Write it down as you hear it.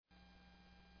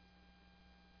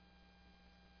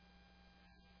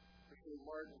actually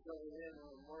Martin going in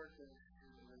on Martin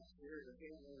and here's a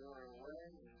family on our way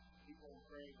and people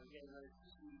praying for him and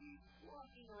he's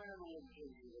walking around a little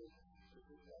gingerly.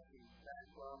 He's having back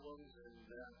problems and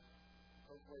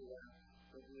hopefully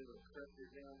they'll correct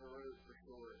it down the road for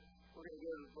sure. We're going to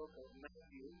go to the book of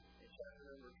Matthew in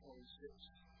chapter number 26.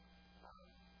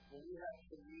 When we have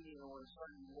communion on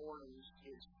Sunday mornings,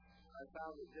 I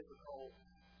found it difficult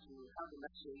to have a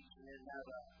message and then have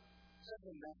a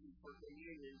second message for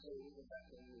communion so we can back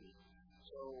in meet.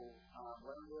 So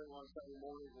what I'm doing on Sunday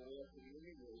mornings when we have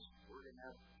communion is we're going to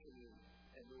have communion.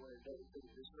 And we want to dedicate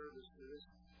this service to this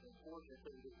important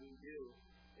thing that we do.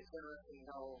 It's interesting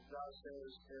how God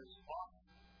says, as often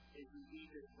as you eat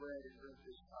this bread and drink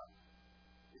this cup.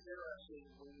 It's interesting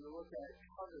when you look at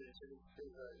covenants, and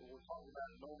we'll talk about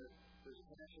in a moment, there's a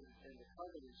connection in the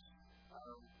covenants,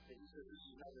 that he says this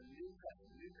is not a new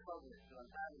covenant that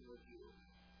I'm having with you.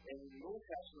 And in the Old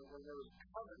Testament, when there was a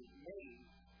covenant made,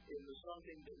 it was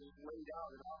something that was laid out,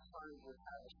 and oftentimes would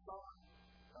have a sign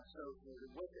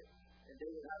associated with it. And they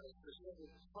would have a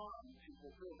specific time to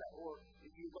fulfill that. Or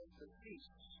if you look at the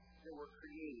feasts that were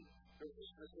created, there's a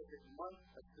specific month,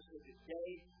 a specific day.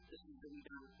 This is to be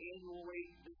done annually.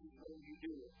 This is when you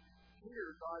do it. Here,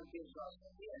 God gives us,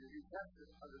 again, a New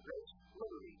Testament under grace,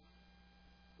 liberty.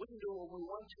 We can do it when we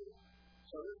want to.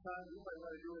 So this time, we might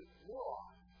want to do it more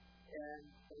often. And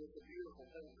it's a beautiful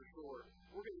thing for sure.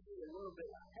 We're going to see a little bit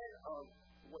ahead of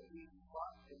what Jesus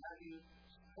taught in Matthew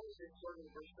 26, starting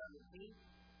in verse 17.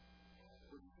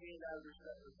 Would you stand out of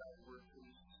respect for that word,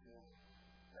 please, this morning?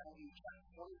 Matthew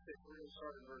chapter 26, we're going to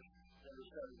start in verse number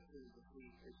 17 to see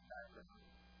its background.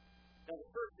 Now,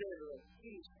 the first day of the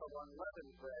feast of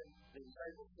unleavened bread, the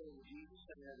disciples came to Jesus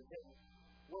and said to him,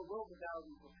 "What wilt thou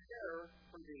prepare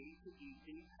for thee to eat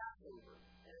the Passover?"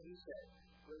 And he said,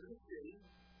 "Go to the city,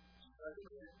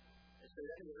 and say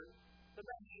to her, the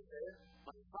master said,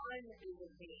 my time is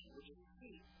at hand," which is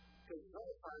key. Because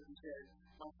other times he said,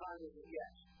 my time isn't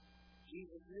yet.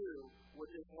 Jesus knew what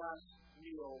this last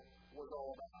meal was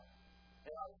all about.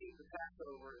 And I'll keep the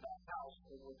Passover in that house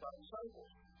and with our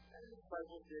disciples. And the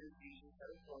disciples did as Jesus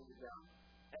had pointed them.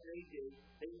 And they did.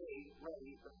 They made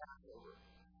ready the Passover.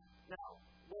 Now,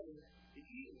 when the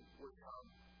evening would come,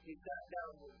 he sat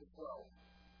down with the 12.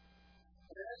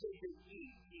 And as they did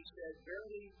eat, he said,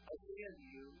 "Verily I say unto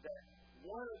you, that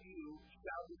one of you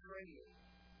shall betray me."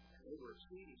 And they were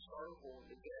exceeding sorrowful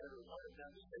and together one of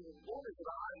them said, "Lord, is it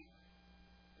I?"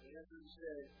 And the answer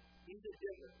said, "He that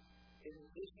dippeth in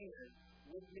his hand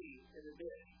with me in the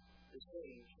dish, the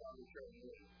same shall betray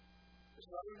me. The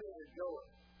Son of Man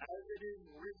goeth, as it is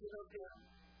written of him,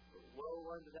 but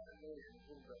woe unto that man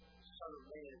whom the Son of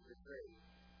Man is betrayed.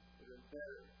 It is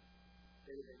better,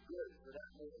 it is good for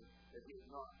that man that he has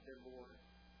not been born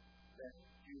than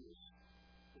Judas,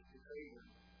 which betrayed him."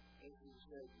 And he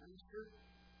said, "Master,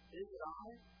 is it I?"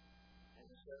 And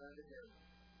he said unto him,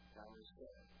 "Thou hast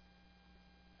said."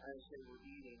 As they were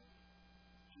eating,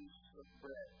 Jesus took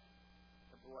bread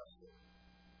and blessed it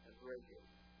and brake it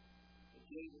and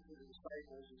gave it to the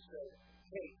disciples and said,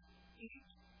 "Take, eat,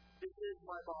 this is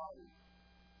my body."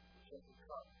 He took the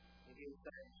cup and gave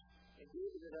thanks and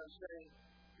gave it to them, saying,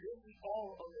 "Drink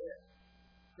all of it,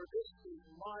 for this is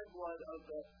my blood of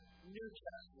the New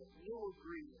Testament, new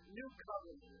agreement, new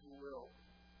covenant, if you will,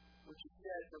 which is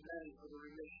shed for many for the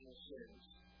remission of sins."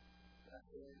 And I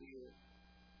say unto you,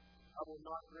 I will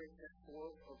not drink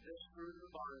henceforth of this fruit of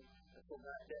the vine until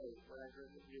that day when I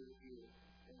drink it here with you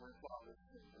in my Father's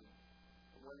kingdom.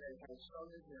 And when they had sung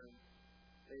in him,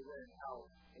 they went out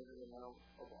into the Mount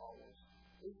of Olives.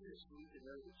 Isn't it sweet to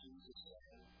know that Jesus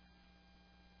said,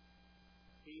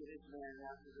 he and his men,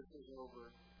 after this was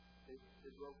over,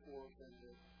 they go forth and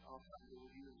outside they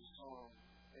will use a song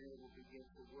and they will begin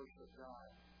to worship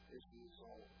God as we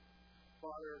song.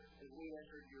 Father, as we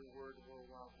entered your word, Lord,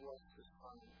 bless this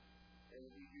time. And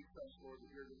we do trust, Lord,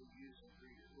 that you're going to use it for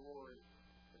your glory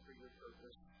and for your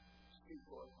purpose. Speak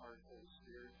to our hearts, Holy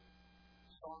Spirit.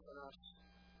 Soften us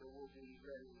that we'll be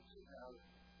ready to have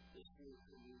this new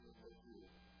communion with you.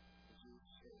 In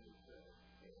Jesus' name we pray.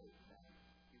 Amen.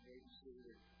 You may be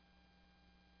seated.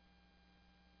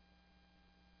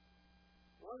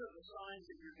 One of the signs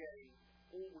that you're getting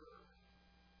older,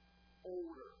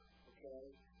 okay,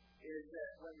 is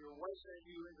that when your wife sends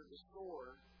you into the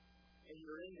store and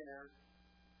you're in there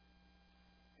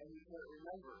and you can't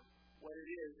remember what it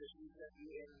is that she sent you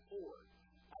in for.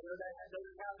 I know that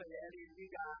doesn't happen to any of you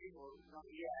guys, or not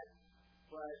yet,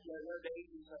 but the other day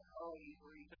she's like, "Oh, you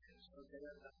 3 things." Okay,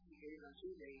 that's what she gave them to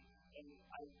me. And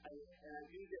I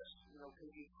do this,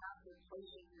 because you have to place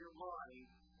it in your mind,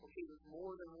 okay, there's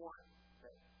more than one.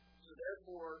 Okay. So so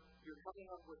therefore, you're coming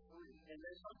up with 3. And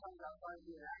then sometimes I'll try to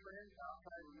do an acronym, I'll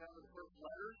try to remember the first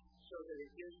letters so that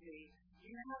it gives me,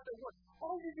 you have to work.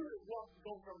 All you do is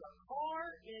go from the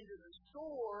car into the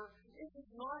store. It is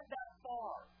not that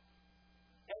far.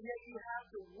 And yet you have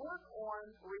to work on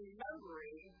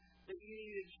remembering that you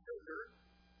needed sugar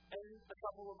and a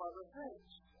couple of other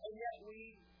things. And yet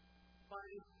we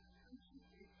find,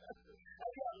 you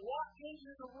walk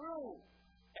into the room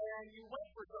and you wait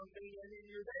for something and then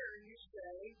you're there and you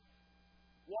say,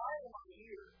 why am I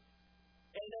here?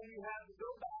 And then you have to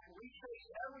go back and retrace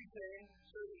everything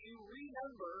so that you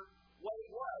remember what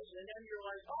it was. And then you're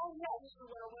like, oh yeah, this is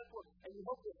what I went for. And you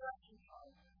hope that that's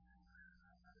time.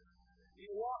 You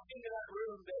walk into that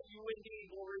room that you indeed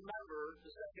will remember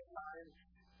the second time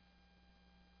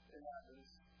it happens.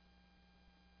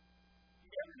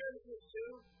 You ever notice this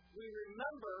too? We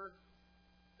remember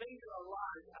things in our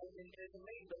lives. I mean, it's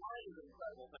amazing. The mind is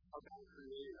incredible. That's how God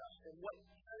created us. And what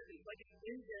it's like an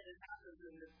indent that happens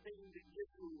in the thing that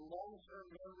gives you long-term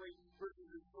memory versus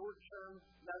the short-term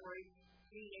memory.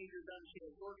 Teenagers understand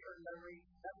short-term memory.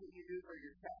 That's what you do for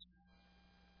your test.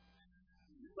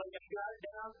 Like if you got it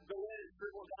down, go in and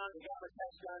scribble down and got the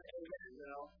test done, amen, you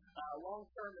know.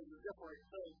 Long-term is a different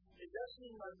thing. It does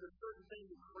seem like there's certain things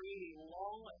that create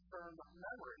long-term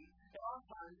memory, and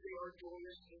oftentimes they are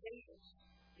joyous occasions.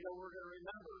 You know, we're going to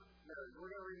remember marriage.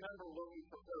 We're going to remember when we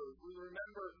proposed. We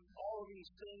remember all of these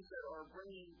things that are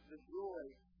bringing the joy.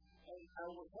 And I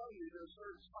will tell you, there are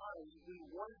certain times we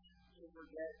want to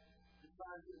forget the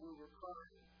times that we were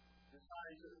crying, the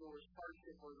times that there was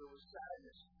hardship or there was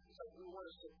sadness. So we want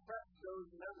to suppress those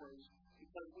memories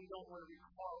because we don't want to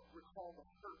recall the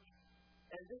hurt.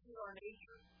 And this is our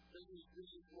nature. This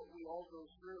is what we all go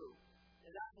through.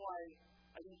 And that's why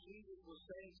I think Jesus was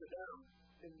saying to them,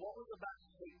 and what was about to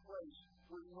take place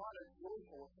was not a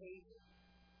joyful occasion.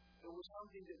 It was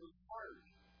something that was hard.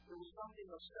 It was something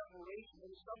of separation. It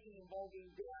was something involving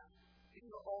death.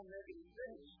 These are all negative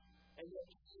things. And yet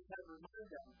Jesus had to remind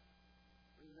them,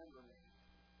 remember me.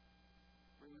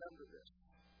 Remember this.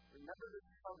 Remember this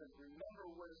covenant. Remember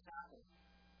what has happened.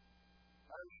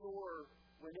 I'm sure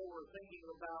when they were thinking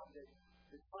about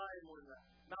the time when the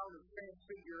Mount of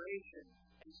Transfiguration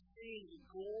and seeing the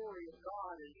glory of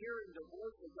God and hearing the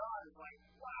voice of God is like,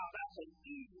 wow, that's an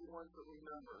easy one to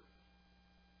remember.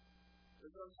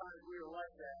 But sometimes we are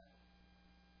like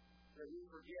that we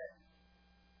forget.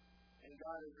 And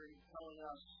God is telling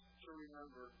us to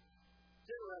remember.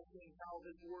 It's interesting how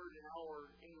this word in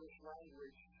our English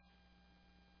language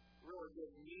really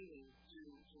gives meaning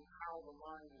to how the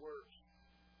mind works.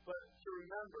 But to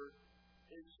remember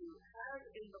is to have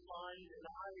in the mind an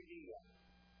idea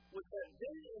which has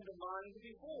been in the mind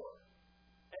before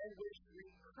and which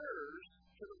recurs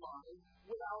to the mind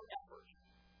without effort.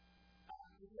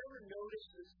 You've never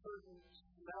noticed that certain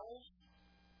smells,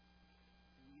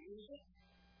 music,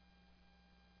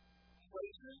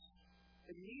 places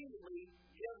immediately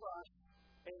give us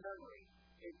a memory.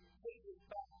 It takes us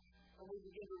back and we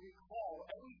begin to recall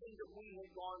everything that we had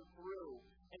gone through.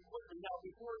 And quickly, now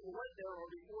before you went there or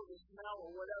before the smell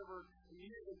or whatever,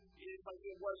 it's like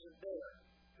it wasn't there.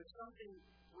 But something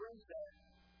brings that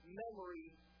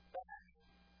memory back.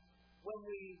 When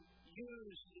we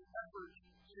use the effort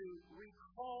to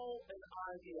recall an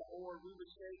idea, or we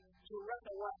would say to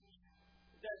recollect,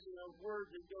 that's a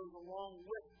word that goes along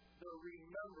with the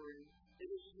remembering. It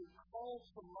is to call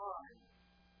to mind.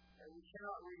 And we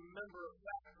cannot remember a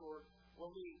fact, or when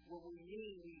we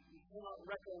mean, we cannot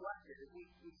recollect it. If we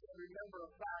can't remember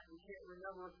a fact, we can't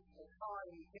remember a time,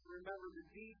 we can't remember the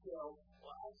detail.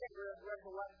 Well, I can't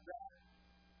recollect that.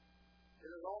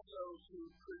 It is also to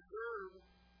preserve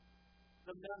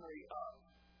the memory of,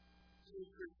 to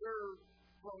preserve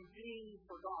from being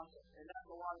forgotten. And that's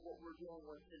a lot of what we're dealing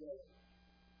with today.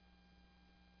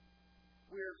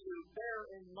 We are to bear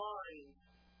in mind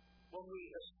when we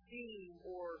esteem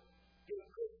or give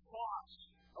good thoughts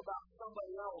about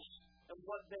somebody else and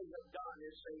what they have done.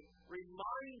 It's a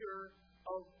reminder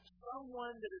of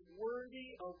someone that is worthy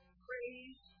of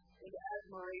praise and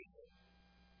admiration.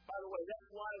 By the way, that's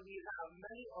why we have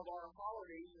many of our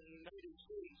holidays in the United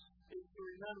States is to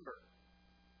remember.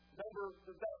 Remember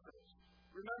the veterans.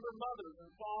 Remember mothers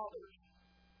and fathers.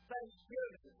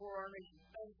 Thanksgiving for our nation.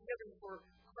 Thanksgiving for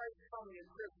Christ coming at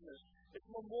Christmas. It's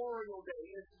Memorial Day.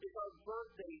 It's our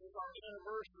birthday. It's our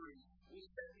anniversary. We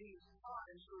spend these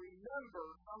times to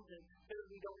remember something that if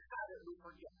we don't have it, we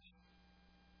forget.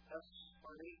 That's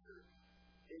our nature,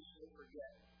 is to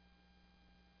forget.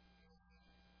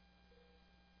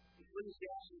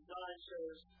 Ecclesiastes 9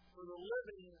 says, for the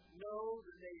living know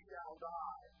that they shall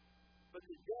die, but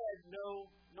the dead know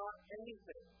not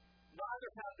anything. neither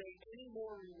have they any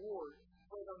more reward,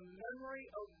 for the memory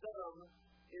of them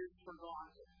is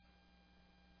forgotten.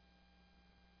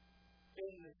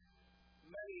 In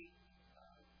many,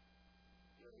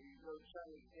 you go to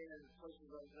Chinese and places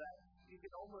like that, you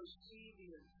can almost see the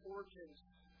importance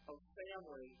of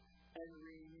family and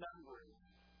remembering.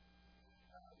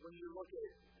 When you look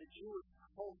at the Jewish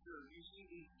culture, you see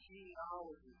these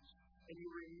genealogies, and you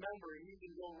remember, and you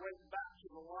can go right back to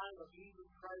the line of Jesus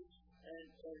Christ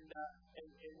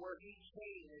and where he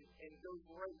came, and goes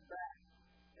right back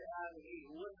to Adam and Eve.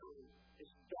 Literally,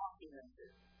 it's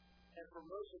documented. And for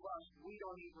most of us, we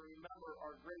don't even remember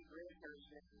our great-grandparents'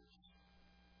 names,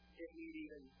 if we'd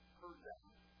even heard them.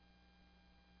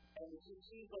 And it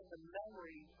seems like the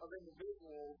memory of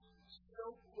individuals so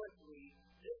quickly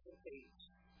dissipates,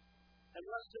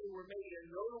 unless they were made a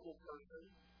notable person.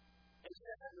 And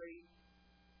sadly,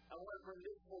 I want to bring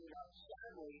this point up.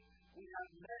 Sadly, we have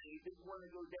many that want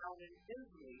to go down in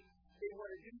infamy. They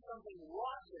want to do something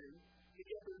rotten to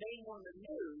get their name on the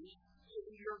news, so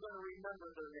that you're going to remember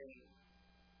their name.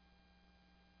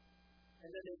 And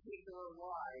then they take their own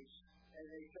lives, and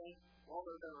they think, well,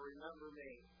 they're going to remember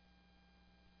me.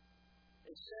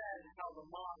 It's sad how the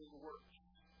mind works.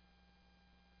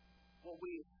 What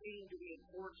we have seen to be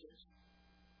important,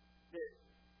 that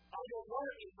I don't want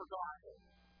to be forgotten.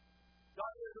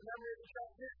 God says, remember to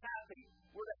keep this happy.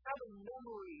 We're to have a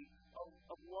memory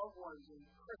of loved ones and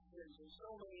Christians and so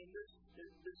many in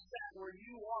this set where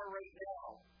you are right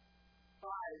now. 5,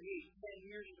 8,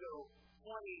 10 years ago, 20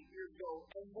 years ago,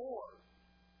 and more.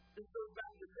 This goes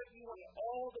back to 51,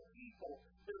 all the people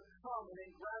that have come and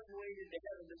then graduated to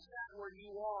heaven, to set where you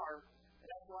are, and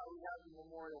that's why we have the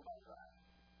memorial like that.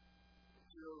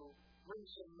 To bring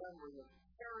some memory of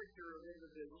character of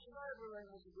individuals. Not everyone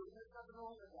has to do it. There's nothing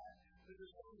wrong with that. But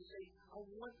there's something to say, I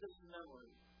want this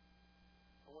memory.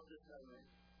 I want this memory.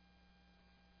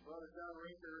 Brother John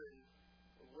Rinker, and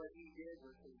what he did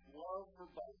was his love for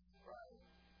bike riding.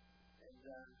 And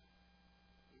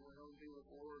he went home to be with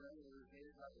the Lord. I think it was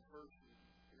maybe about the first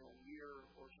year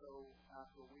or so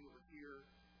after we were here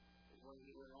is when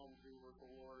he went home to be with the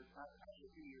Lord. Actually,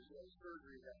 a few years ago,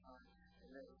 surgery that time. And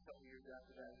then a couple years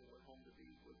after that, he went home to be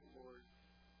with the Lord.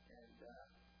 And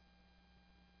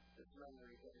this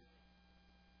memory that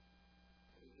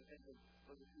it was a thing of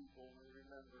other people, and we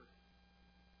remember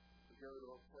to go to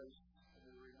a place and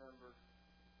we remember.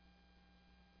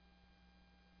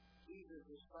 Jesus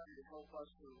is trying to help us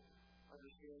to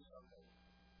understand something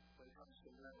when it comes to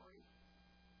memory.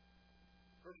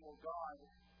 First of all, God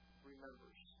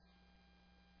remembers.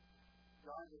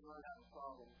 God does not have a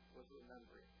problem with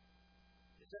remembering.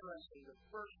 It's interesting, the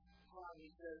first time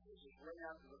he says this is right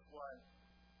after the flood.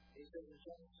 He says in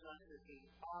Genesis 9:15,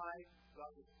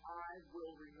 God says, I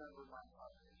will remember my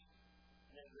covenant.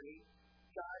 And then read,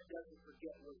 God doesn't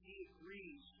forget what he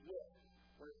agrees with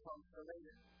when it comes to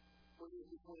man. For it is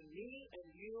between me and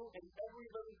you and every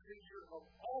living creature of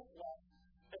all flesh,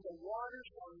 and the waters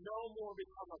shall no more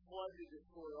become a flood to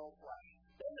destroy all flesh.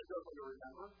 Then there's nothing to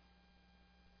remember.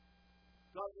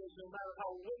 God says, no matter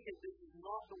how wicked, this is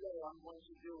not the way I'm going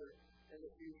to do it in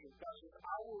the future. God says,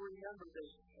 I will remember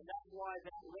this. And that's why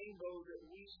that rainbow that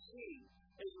we see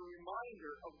is a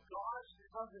reminder of God's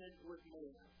covenant with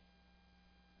man.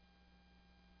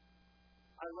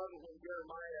 I love it when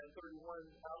Jeremiah 31,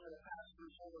 I'm going to pass through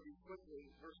some of these quickly,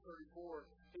 verse 34,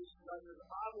 he says,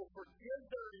 I will forgive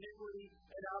their iniquity,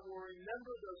 and I will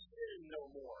remember their sin no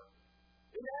more.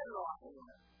 Isn't that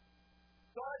awesome?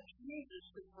 God chooses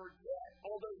to forget,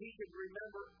 although he could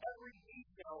remember every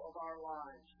detail of our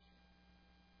lives.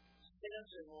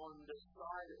 Samson on the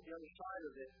other side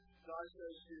of it, God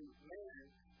says to man,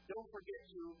 don't forget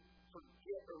to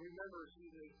remember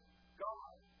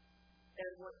God.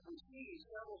 And what we see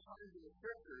several times in the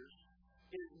scriptures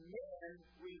is man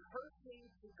rehearsing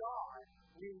to God,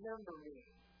 remember me.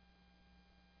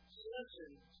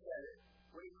 Samson said it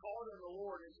when he called on the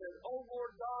Lord and said, oh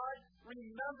Lord God,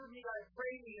 remember me, I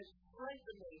pray thee, and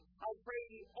strengthen me. I pray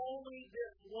thee only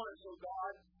this once, O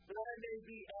God, that I may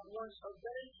be at once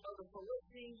avenged of the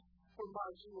Philistines for my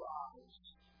 2 eyes.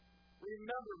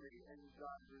 Remember me. And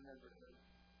God remembered him.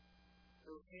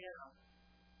 So Hannah,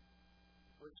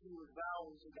 when she was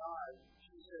vowing to God,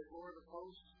 she said, Lord of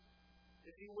hosts,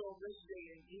 if you will this day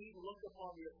indeed look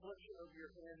upon the affliction of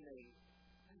your handmaid,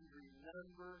 and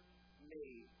remember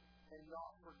me, and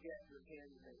not forget your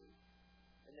handmaid.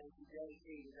 And then she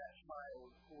dedicated that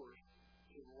child, of course,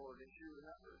 to the Lord, and she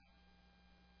remembered.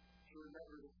 She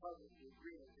remembered the covenant, the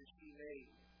agreement that she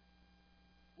made.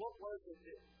 What was it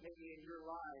that maybe in your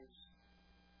lives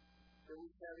that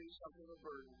was carrying something of a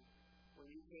burden when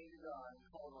you came to God and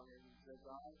called on him and said,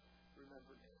 God,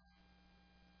 remember me.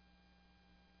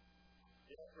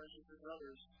 friendships with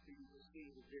others who you can see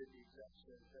who did the exact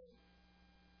same thing.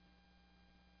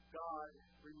 God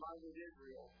reminded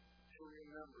Israel to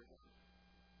remember him.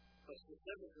 But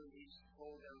specifically, he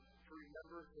told them to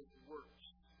remember his works.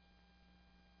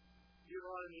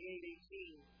 Deuteronomy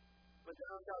 8:18, but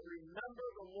thou shalt remember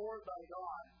the Lord thy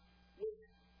God, which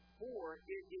for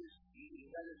it is he,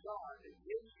 that is God, that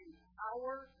gives you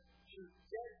power to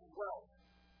get wealth,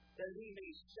 that he may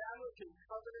establish his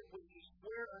covenant which he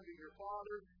sware unto your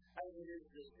fathers, as it is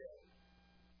this day.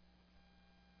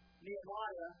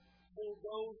 Nehemiah told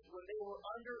those when they were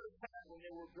under attack, when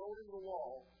they were building the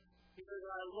wall, he said,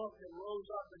 I looked and rose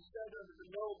up and said unto the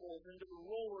nobles and to the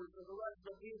rulers and the rest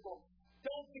of the people,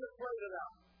 don't be afraid of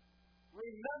them.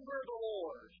 Remember the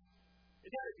Lord. Is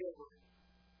that a good one?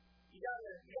 You got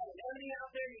an enemy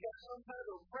out there, you got some kind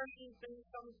of oppression thing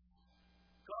coming.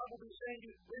 God will be saying to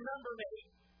you, remember me.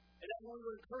 And then we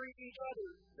will encourage each other.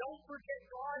 Don't forget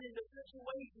God in the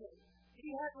situation. He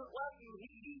hasn't left you.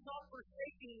 He's not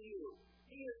forsaking you.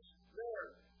 He is there.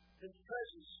 His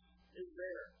presence is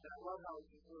there. And I love how it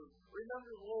concludes.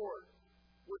 Remember the Lord,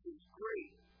 which is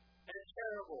great and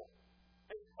terrible.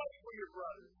 And fight for your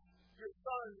brothers, your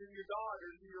sons and your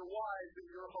daughters and your wives and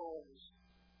your homes.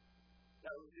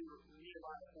 That was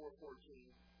Nehemiah 4:14.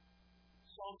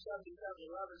 Psalm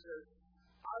 77:11 says,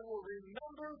 I will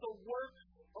remember the works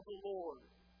of the Lord.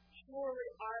 Surely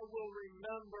I will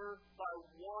remember thy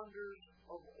wonders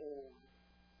of old.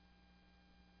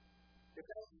 If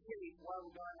that's the case, why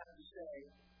would God have to say,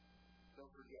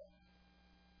 don't forget?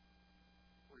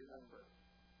 Remember.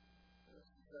 And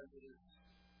that's because it is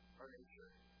our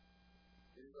nature.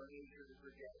 It is our nature to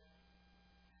forget.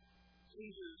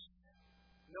 Jesus,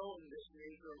 knowing this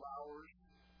nature of ours,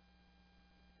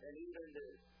 and even the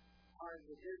times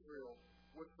that Israel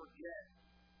would forget,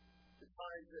 the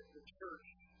times that the church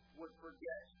would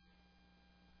forget.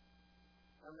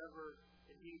 I remember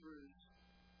in Hebrews,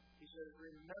 he says,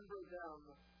 remember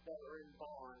them that are in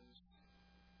bonds,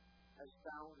 as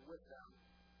bound with them,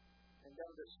 and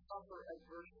them that suffer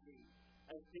adversity,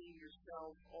 as being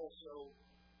yourselves also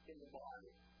in the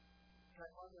body. Can I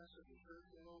find this of the church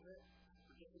a little bit?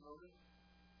 For just a moment.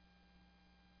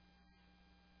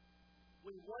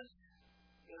 We once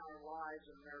in our lives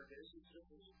in America, this is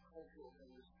a cultural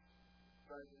thing that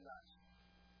drives me nuts.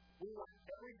 We want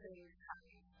everything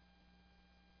happy.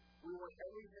 We want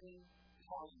everything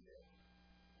positive.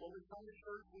 When we come to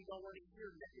church, we don't want to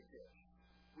hear negative.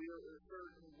 We are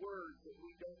certain words that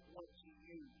we don't want to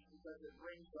use because it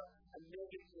brings a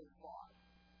negative thought.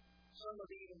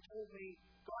 Somebody even told me,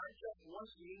 God just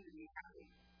wants me to be happy.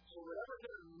 So whatever's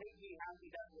going to make me happy,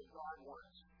 that's what God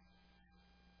wants.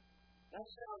 That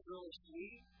sounds really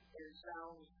sweet, and it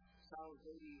sounds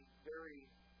maybe very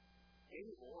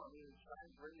amiable. I mean, trying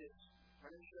to bring this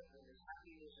friendship and this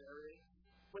happiness area.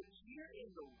 But here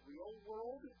in the real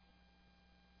world,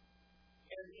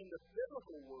 and in the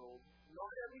biblical world,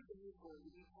 not everything is going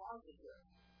to be positive.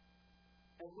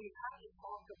 And we have to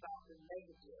talk about the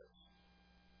negatives.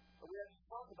 And we have to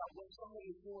talk about when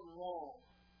somebody is doing wrong,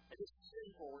 and it's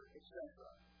sinful,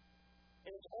 etc.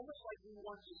 And it's almost like we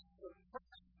want to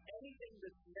suppress anything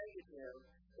that's negative.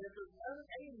 And if there's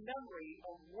any memory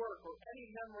of work or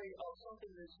any memory of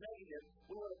something that's negative,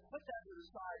 we want to put that to the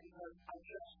side because I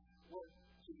just want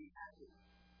to be happy.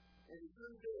 And the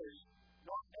truth is,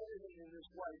 not everything in this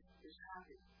life is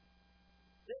happy.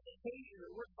 This occasion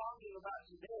that we're talking about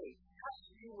today has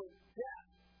to do with death,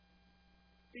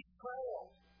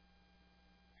 betrayal,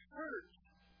 hurt,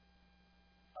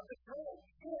 a betrayal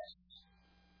kiss.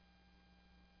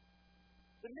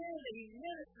 The man that he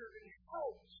ministered and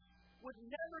helped would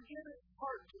never give his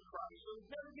heart to Christ, would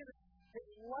never give his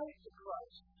life to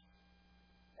Christ.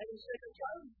 And he said, there's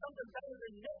got to be something better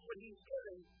than this what he's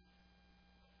given.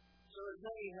 So as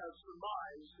many have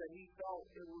surmised that he felt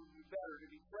it would be better to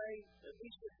betray, at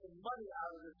least get some money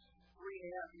out of this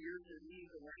 3.5 years that he's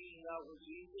been hanging out with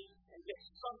Jesus and get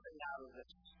something out of it.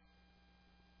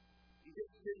 He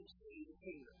just didn't see the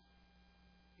kingdom.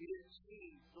 He didn't see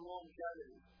the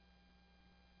longevity.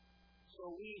 So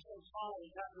we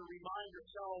sometimes have to remind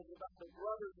ourselves about the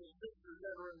brothers and sisters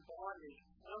that are in bondage.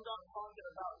 And I'm not talking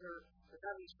about they're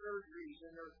having surgeries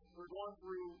and they're going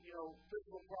through,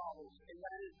 physical problems, and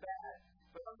that is bad.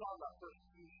 But I'm talking about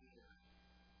persecution here.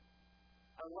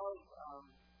 I love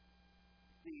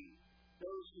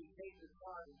those who take the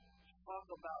time to talk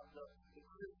about the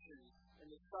Christians and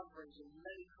the sufferings in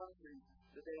many countries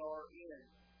that they are in.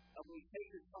 And we take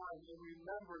the time to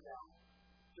remember them,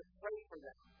 to pray for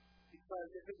them. Because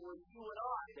if it were you and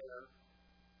I there,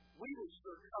 we would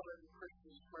sure cover the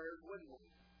Christians' prayers, wouldn't we?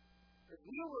 If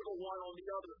we were the one on the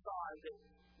other side that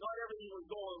not everything was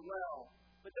going well,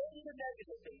 But those are the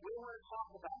negative things. We don't want to talk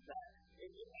about that. If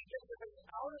it's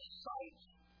out of sight,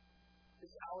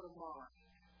 it's out of mind.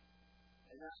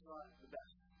 And that's not the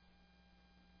best.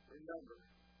 Remember.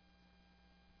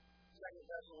 2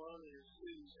 Thessalonians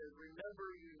 2 says, remember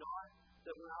you not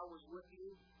that when I was with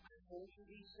you, I told you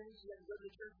these things. You have to go to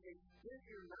the church and if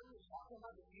you remember, it's talking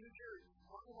about the future, it's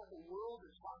talking about the world,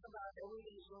 it's talking about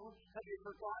everything that's going on. Have you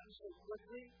forgotten so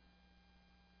quickly?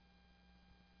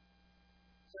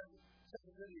 2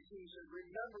 Timothy 2 says,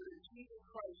 remember that Jesus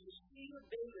Christ, the seed of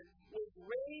David, was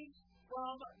raised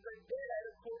from the dead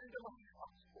according to my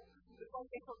gospel. It's like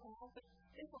they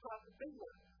forgot the big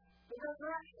one. The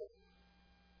resurrection.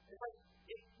 It's like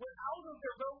it went out of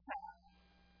their road path.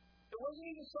 It wasn't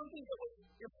even something that was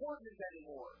important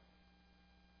anymore.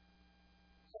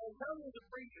 So I'm telling you as a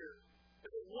preacher,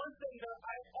 there's one thing that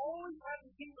I always have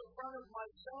to keep in front of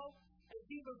myself and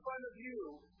keep in front of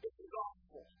you, it's the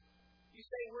gospel. You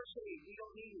say we're saved, we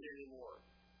don't need it anymore.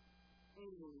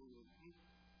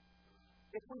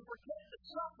 If we forget the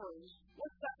sufferings,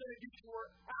 what's that going to do to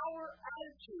our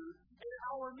attitude and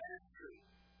our ministry?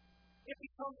 It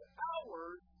becomes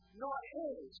ours, not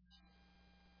his.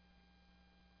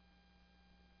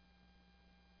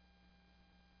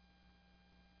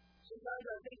 Sometimes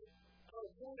I think on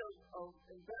a point of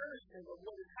embarrassment of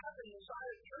what is happening inside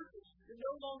of churches, to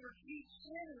no longer keep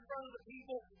sin in front of the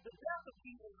people, the death of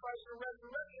Jesus Christ, the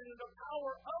resurrection, and the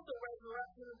power of the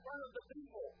resurrection in front of the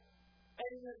people. And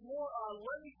it is more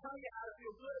let me tell you how to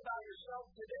feel good about yourself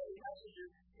today messages.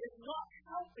 It's not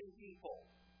helping people.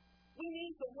 We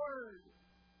need the Word.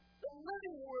 The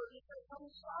living Word is going to come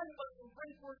inside of us and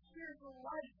bring forth spiritual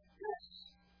life. This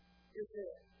is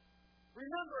it.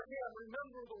 Remember Him.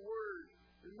 Remember the Word.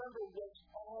 Remember what it's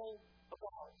all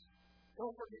about.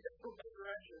 Don't forget the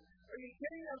resurrection. Are you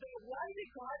kidding? I'm thinking, why did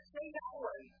God say that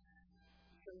way?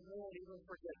 Because we won't even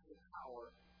forget the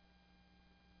power.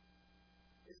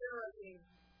 It's interesting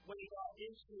when he got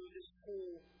into this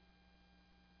whole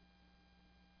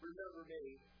remember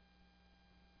me.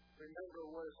 Remember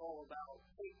what it's all about.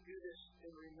 Do this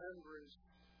in remembrance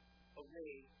of me.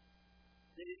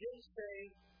 That he didn't say,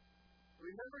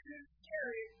 remember to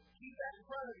carry it, keep that in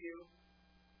front of you.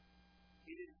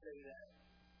 He didn't say that.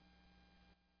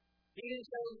 He didn't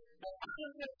say, well, I'm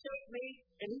going to take me,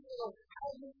 and he's going to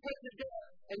have me put to death,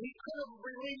 and he could have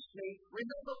released me.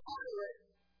 Remember Pilate.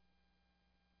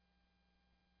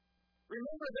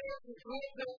 Remember those who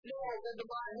drove those nails into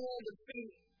my hands and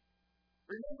feet.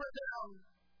 Remember them.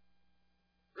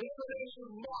 Remember those who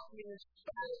mocked me and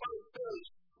spat in my face,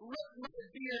 ripped my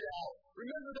beard out.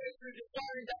 Remember those who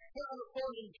desired that crown of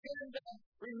thorns and pinned them.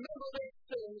 Remember those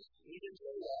things. He didn't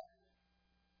say that.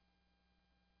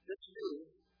 This too,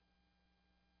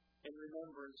 in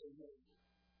remembrance of Him.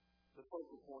 The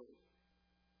focal point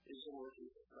is the Lord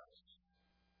Jesus Christ.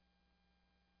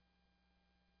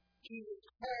 Jesus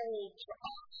called to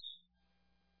us.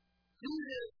 Do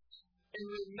this in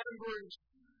remembrance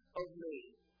of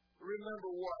me. Remember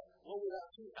what? Well, we have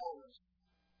two elements.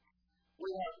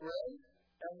 We have bread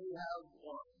and we have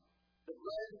wine. The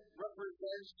bread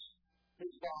represents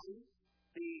His body.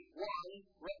 The wine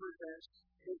represents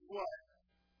His blood.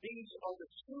 These are the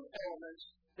two elements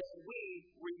that we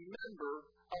remember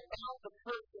about the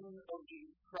person of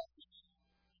Jesus Christ.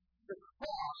 The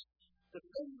cross, the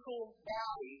physical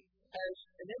body, as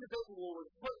an individual was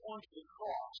put onto the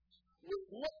cross, was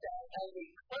looked at as a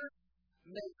cursed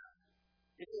man.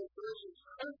 It says, verses,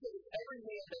 cursed is every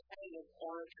man that hangeth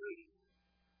on a tree.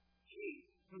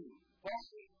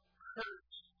 Body,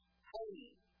 cursed,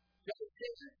 hanging.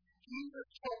 Jesus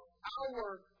took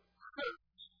our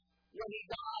curse when He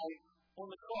died on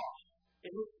the cross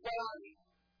in His body.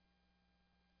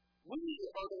 We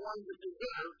are the ones that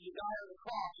deserve to die on the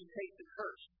cross and take the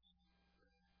curse.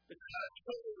 The curse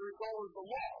was the result of the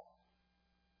law.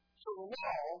 So the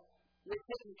law was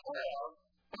taken care of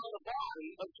by the body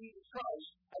of Jesus Christ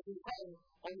as He hung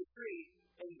on the tree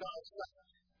in God's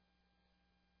left.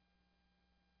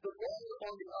 The blood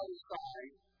on the other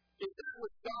side is that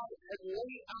which God had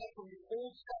laid out from the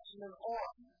Old Testament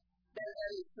on, that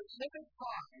at a specific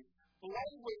time,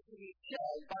 blood was to be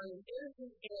shed by an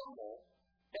innocent animal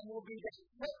and will be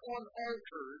put on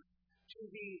altars to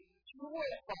be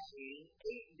purifying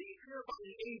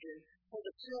agent for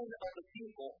the sin of the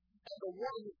people. And the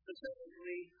one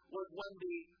specifically was when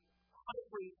the high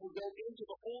priest would go into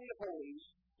the Holy of Holies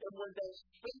and when they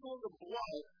sprinkle the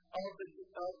blood of the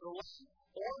lamb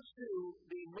onto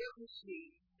the mercy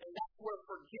seat, and that's where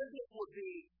forgiveness would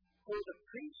be for the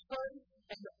priesthood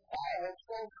and all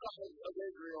 12 tribes of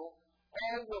Israel.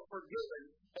 All were forgiven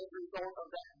as a result of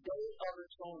that day of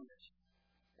atonement.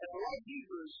 And I love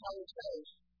Hebrews, how it says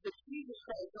that Jesus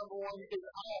Christ, number one, is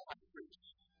our high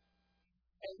priest.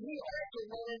 And he also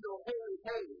went into a holy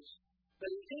place, but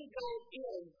he didn't go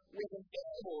in with an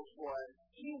animal's blood.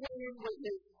 He went in with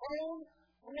his own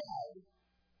blood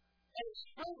and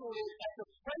sprinkled it at the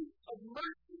place of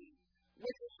mercy,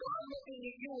 which is God looking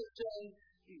at you and saying,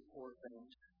 you poor thing.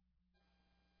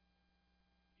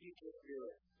 You can't do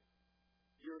it.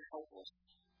 You're helpless.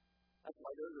 That's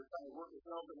why those are trying to work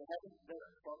themselves in the heavens, they're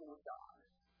in trouble with God.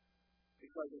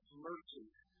 Because it's mercy.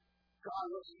 God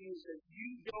looks at you and says, you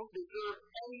don't deserve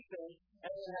anything, and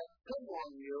I have come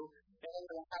on you, and I'm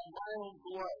going to have my own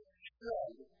blood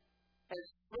shed and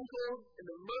sprinkled in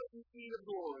the mercy seat of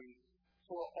glory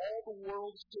for all the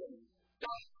world's sin.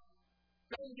 God,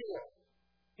 don't do it.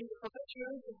 He's a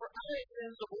propitiation for our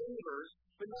sins of believers,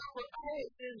 but not for our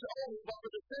sins only, but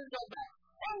for the sins of the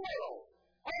whole world,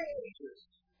 all ages.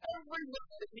 Every one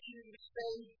that needed to be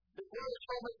saved, the blood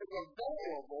atonement is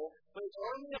available, but it's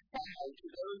only applied to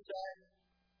those that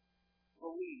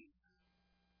believe.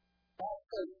 That's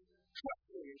the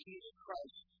trusting in Jesus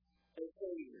Christ as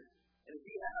Savior. And if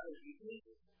you have it, you need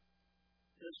it.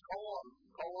 Just call on him.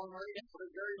 Call on him right now for the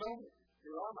very moment.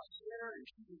 You're on my sinner, and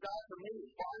Jesus died for me.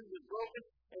 His body was broken,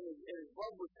 and his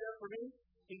blood was shed for me.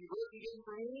 He rose again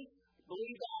for me.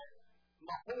 Believe that.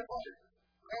 My whole heart.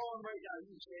 Call on him right now.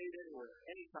 You can say it anywhere,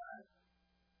 anytime.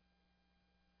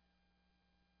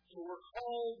 So we're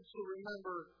called to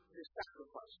remember his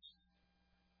sacrifice.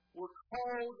 We're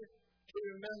called to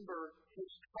remember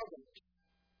his covenant,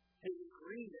 his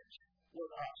agreement with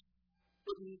us.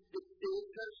 That he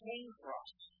has made for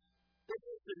us. This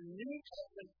is the New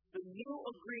Testament, the new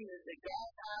agreement that God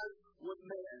has with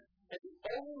man. And the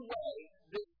only way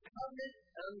this covenant,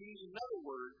 and I'm using another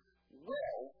word,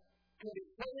 can be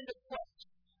put into place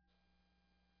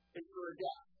is through a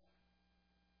death.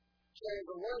 So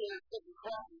the Lord has put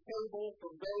across the table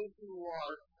from those who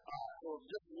are or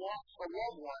just lost a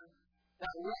loved one.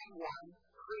 That loved one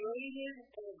created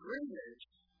an agreement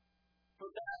for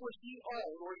that which he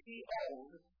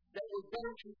owned that was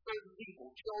going to certain people,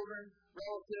 children,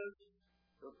 relatives,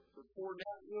 the poor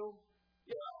nephew,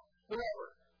 whoever.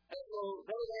 And so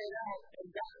they laid out, and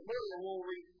that lawyer will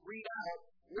read out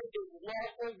what is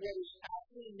lawful, what is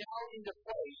happening now into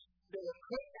place, that it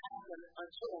couldn't happen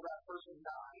until that person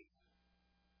died.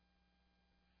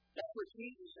 That's what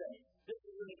Jesus said. This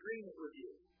is an agreement with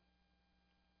you.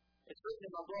 It's written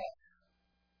in my blood.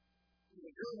 The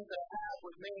agreement that I have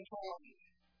with mankind.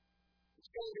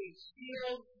 It's going to be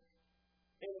sealed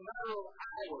in a matter of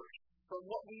hours from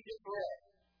what we just read.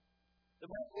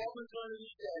 The blood is going to be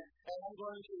shed, and I'm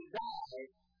going to die.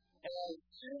 And as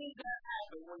soon as that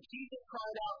happened, when Jesus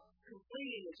cried out,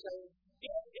 completing it, saying,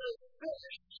 it is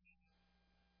finished.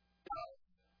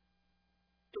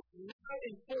 It's now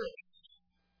enforced.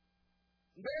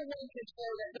 No one can say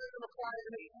that doesn't apply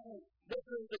to me. This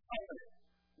is the covenant.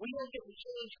 We don't get to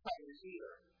change covenants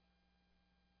either.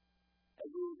 And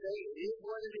we will say it is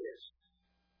what it is.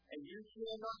 And you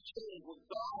cannot change what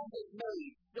God has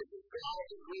made. This is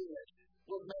God's agreement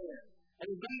with man. And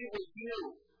he made it with you.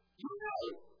 You know.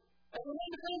 As an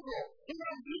individual, he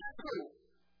knows you.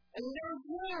 And he knows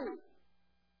you.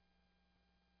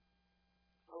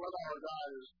 I love how our God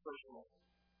is personal.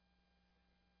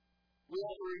 We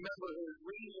have to remember his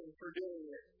reason for doing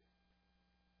it.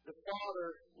 The Father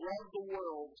loved the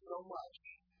world so much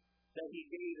that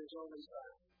he gave his only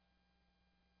Son.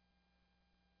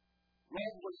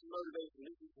 Love was the motivation.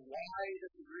 This is why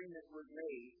this agreement was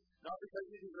made. Not because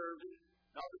we deserved it,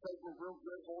 not because we're real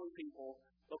good, holy people,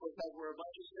 but because we're a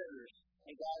bunch of sinners.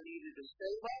 And God needed to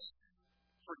save us,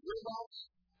 forgive us,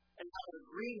 and have an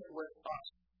agreement with us.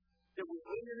 That we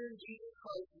entered in Jesus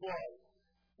Christ's blood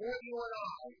for you and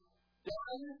I,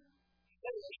 done,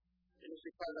 finished, and it's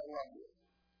because I love you.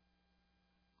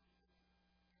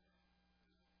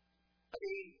 I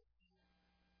mean,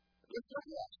 let's look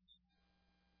at us.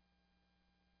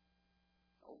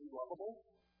 Are we lovable?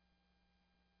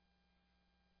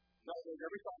 No, there's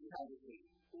every time you have with me.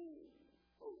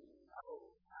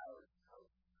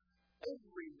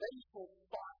 Every vengeful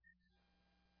thought,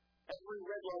 every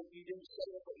red light, you didn't say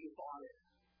it, but you thought it.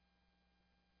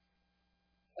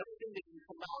 Everything that can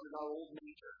come out in our old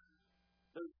nature,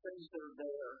 those things that are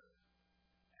there,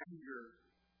 anger,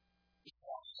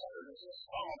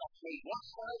 that's me. Why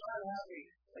am I happy?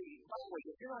 By the way,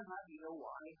 if you're unhappy, you know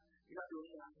why? You're not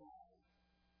doing it wrong.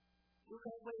 Look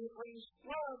at the way it brings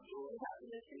love, joy,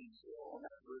 happiness, peace, all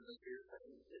that good spirit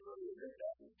thing. It really is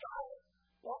that.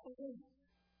 Walk with him.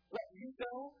 Let you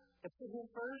go and put him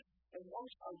first, and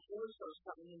watch how joy starts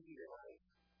coming into your life.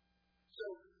 So,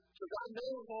 So God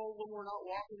knows all when we're not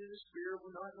walking in the Spirit,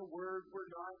 we're not in the Word,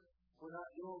 we're not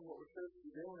doing what we're supposed to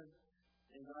be doing.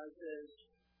 And God says,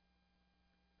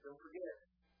 don't forget,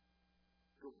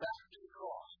 go back to the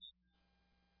cross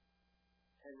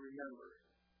and remember.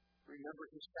 Remember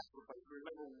His sacrifice.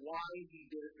 Remember why He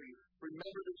did it for you.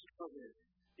 Remember this covenant,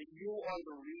 that you are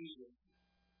the reason.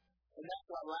 And that's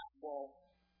why last fall,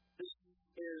 this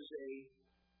is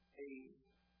a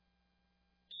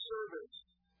service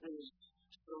that is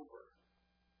sober.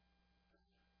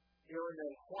 You're in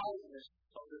the quietness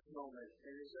of this moment.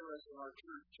 And it's interesting in our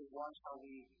church to watch how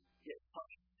we get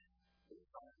touched at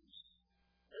times.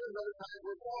 There's other times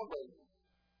we're celebrating.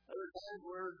 Other times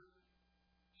we're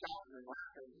shouting and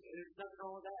laughing. And there's nothing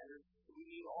wrong with that. We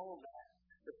need all of that.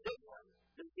 But this one,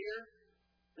 here,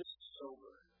 this is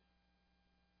sober.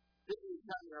 This is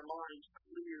having our minds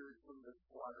cleared from the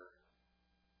clutter.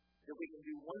 That we can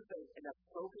do one thing and that's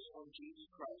focus on Jesus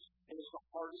Christ. And it's the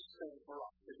hardest thing for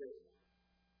us to do.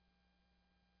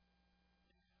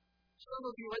 Some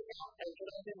of you right now, as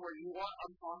you where you are,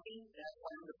 I'm talking, that's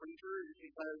why I'm the preacher, is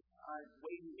because I'm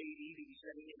way too AD to be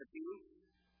sitting in the pew.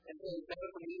 And so it's better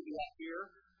for me to be up here.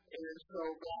 And so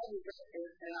God is,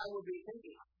 and I will be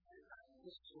thinking,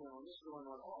 this is going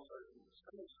on all sorts of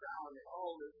stomach sound and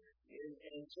all this.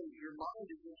 And so your mind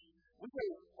is just, we go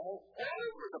all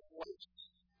over the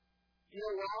place. You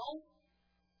know why?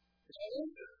 It's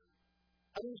anger.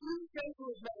 I mean, Jesus came to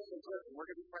His medicine person. We're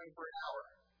going to be praying for an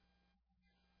hour.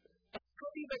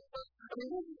 This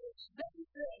is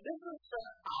the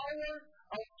hour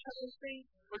of testing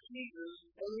for Jesus,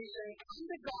 and He's saying, come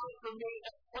to God for me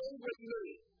and pray with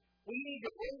me. We need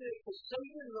to bring this to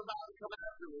Satan is about to come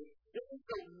after me. This is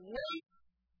the right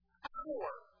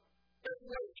hour. It's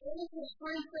what Genesis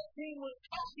 3:15 was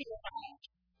talking about.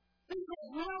 This is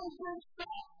real good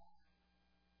stuff.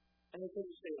 And they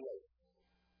couldn't stay away.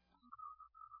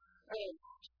 And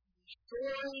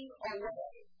storing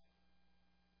away.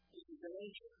 This is the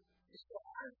nature. It's so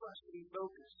hard for us to be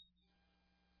focused.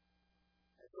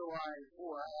 And so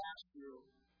I ask you,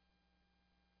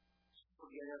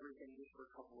 forget everything just for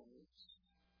a couple of minutes.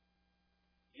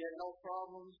 You have health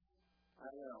problems?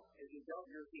 I don't know. If you don't,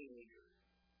 you're a teenager.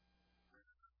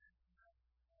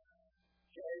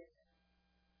 Okay?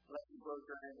 Let you broke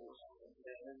your ankle or something.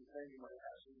 And then you might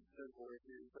have some physical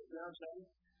issues. But you know what I'm saying?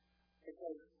 It's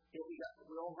like,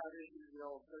 we all have issues, we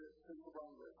all have physical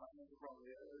problems, financial problems,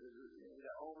 we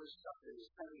got all this stuff that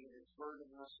is coming and it's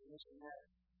burdening us and this and that.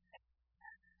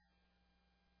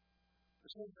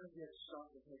 But sometimes you have to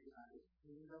stop and think about the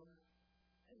kingdom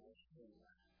and the kingdom.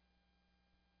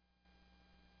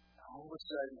 All of a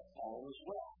sudden, all is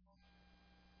well.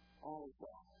 All is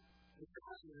well. It's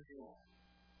causing us well.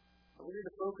 But we need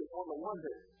to focus on the one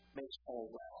that makes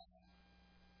all well.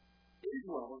 It is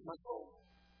well with my soul.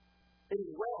 It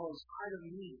is well inside of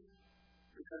me.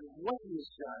 Because of what He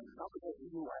has done, not because of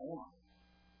who I am.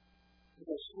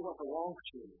 Because who I belong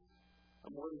to.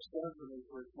 And what He's done for me,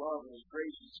 for His love and His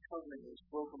grace, His covenant, His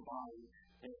broken body,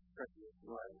 and His precious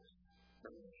blood.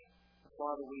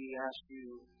 Father, we ask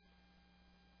You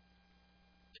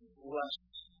to bless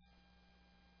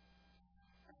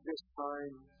this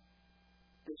time,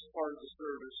 this part of the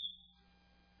service,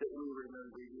 that we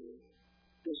remember You.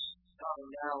 This time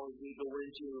now as we go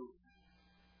into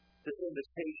this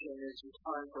invitation is a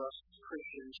time for us as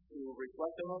Christians to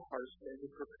reflect on our hearts and to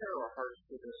prepare our hearts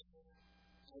for this.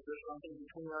 If there's something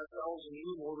between ourselves and You,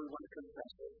 Lord, we want to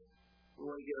confess it. We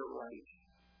want to get it right.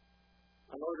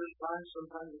 I know there's times,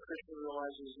 sometimes a Christian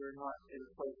realizes they're not in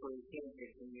a place where they can't get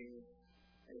communion.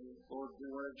 And Lord, we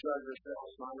want to judge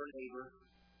ourselves, not our neighbor,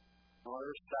 not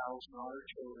our spouse, not our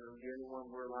children. The only one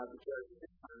we're allowed to judge at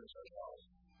this time is ourselves.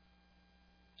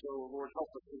 So, Lord,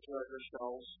 help us to judge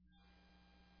ourselves.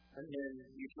 And then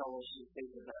You tell us to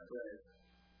take of that bread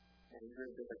and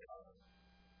drink of the cup.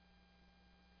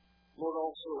 Lord,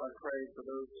 also I pray for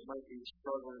those who might be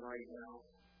struggling right now,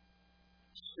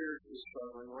 spiritually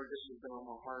struggling. Lord, this has been on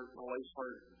my heart, my wife's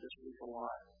heart this week a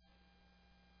lot.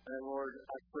 And Lord,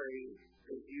 I pray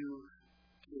that You,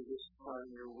 through this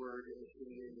time, Your word and the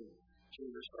community,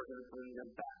 Jesus, are going to bring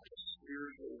them back to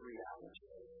spiritual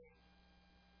reality.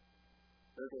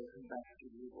 They're going to come back to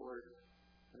You, Lord.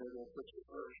 And they're going to put You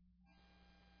first.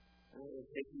 And they're going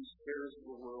to take these cares of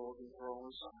the world and throw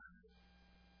them aside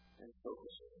and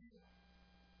focus on You.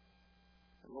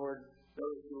 And Lord,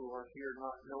 those who are here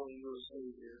not knowing You as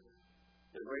Savior,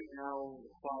 that right now, in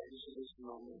the quietness of this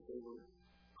moment, they will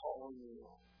call on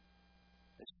You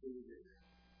as Savior.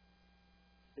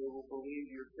 They will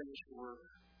believe Your finished work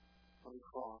on the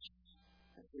cross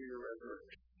and through Your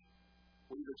resurrection.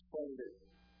 We've explained it.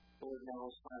 Lord, now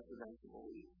it's time for them to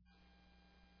believe.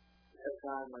 that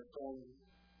time, my son,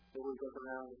 will look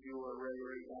around if you are ready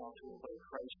right now to invite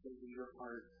Christ into your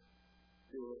heart.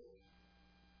 Do it.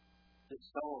 Just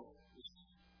tell him. Just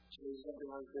say something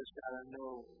like this: God, I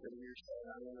know that you're saying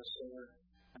I am a sinner.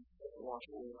 I'm going to wash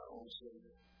away my own sin.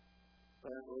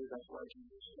 But I believe that's why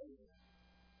Jesus said,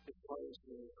 to cleanse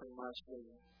me from my sin.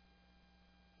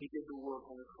 He did the work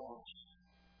on the cross.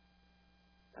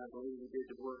 I believe He did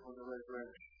the work on the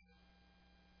resurrection.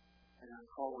 And I'm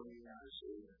calling you now to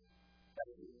say,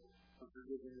 thank you for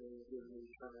forgiving me and giving me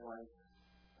eternal life.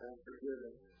 I'm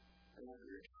forgiven and I'm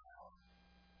your child.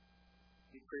 If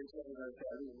you pray something like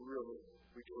that, we really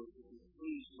rejoice with you.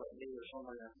 Please let me or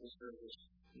someone at this service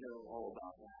know all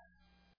about that.